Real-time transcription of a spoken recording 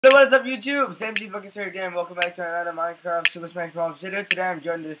Hello, what is up YouTube? Sam G Buckets here again. Welcome back to another Minecraft Super Smash Bros. video. Today I'm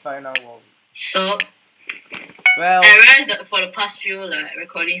joined with Final World. So, Well, I realized that for the past few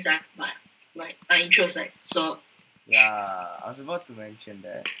recordings, my intro's so. Yeah, I was about to mention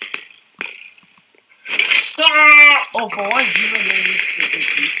that. So. Oh, for one, Demon Game needs to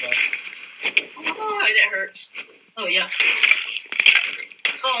take this one. Oh, that hurts. Oh yeah.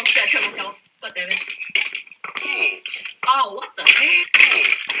 Oh, shit! I tripped myself. God damn it. Oh, what the heck?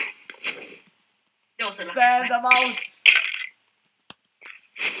 That was a lucky Spam smack. the mouse!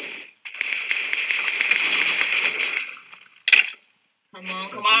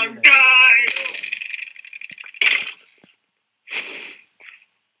 Come on, die!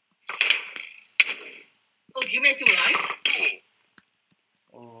 Oh, G-Man's still alive?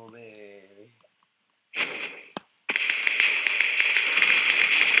 Oh, baby.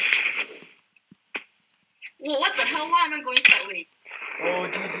 Whoa, what the hell? Why am I going sideways? Oh,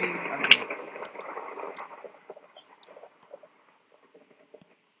 GG. I'm dead.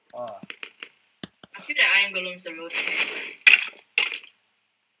 Oh. I feel that Iron Golem's the real thing.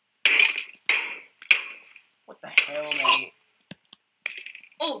 What the hell, man?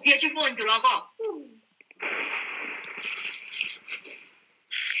 Oh, he actually fell into lava.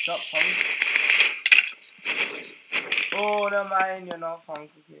 Stop, punk. Oh, never mind. You're not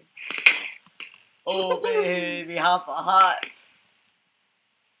punk. Okay. Oh, baby. Half a heart.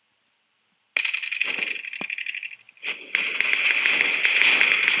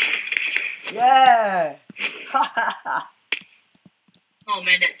 Yeah! Oh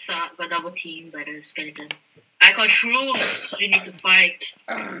man, that's got double team by the skeleton. I got truth. You need to fight.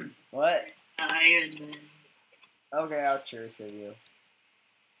 What? Iron Man. Okay, I'll cheers with you.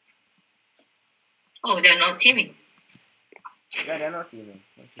 Oh, they're not teaming. Yeah, they're not teaming.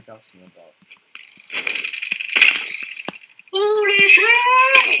 What's he talking about? Holy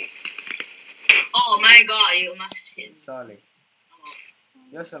shit! Oh my god, you must hit. Sorry.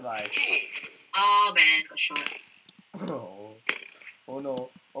 You'll survive. Oh man, got shot. Oh. Oh no.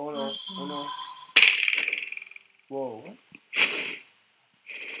 Oh no. Oh no. Whoa.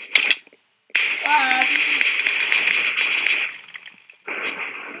 Ah!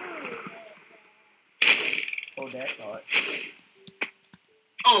 Oh, that's hot.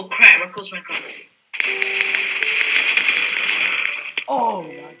 Oh crap, we're close Minecraft. Oh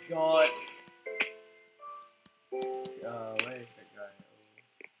my god. Where is the guy?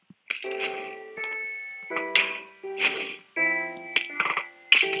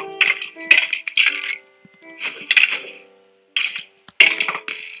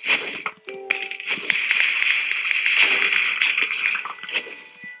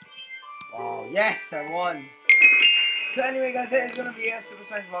 Wow, yes, I won. So anyway guys, that is gonna be a Super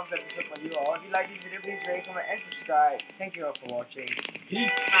Smash Bros. Episode for you all. If you like this video, please rate, comment, and subscribe. Thank you all for watching.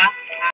 Peace.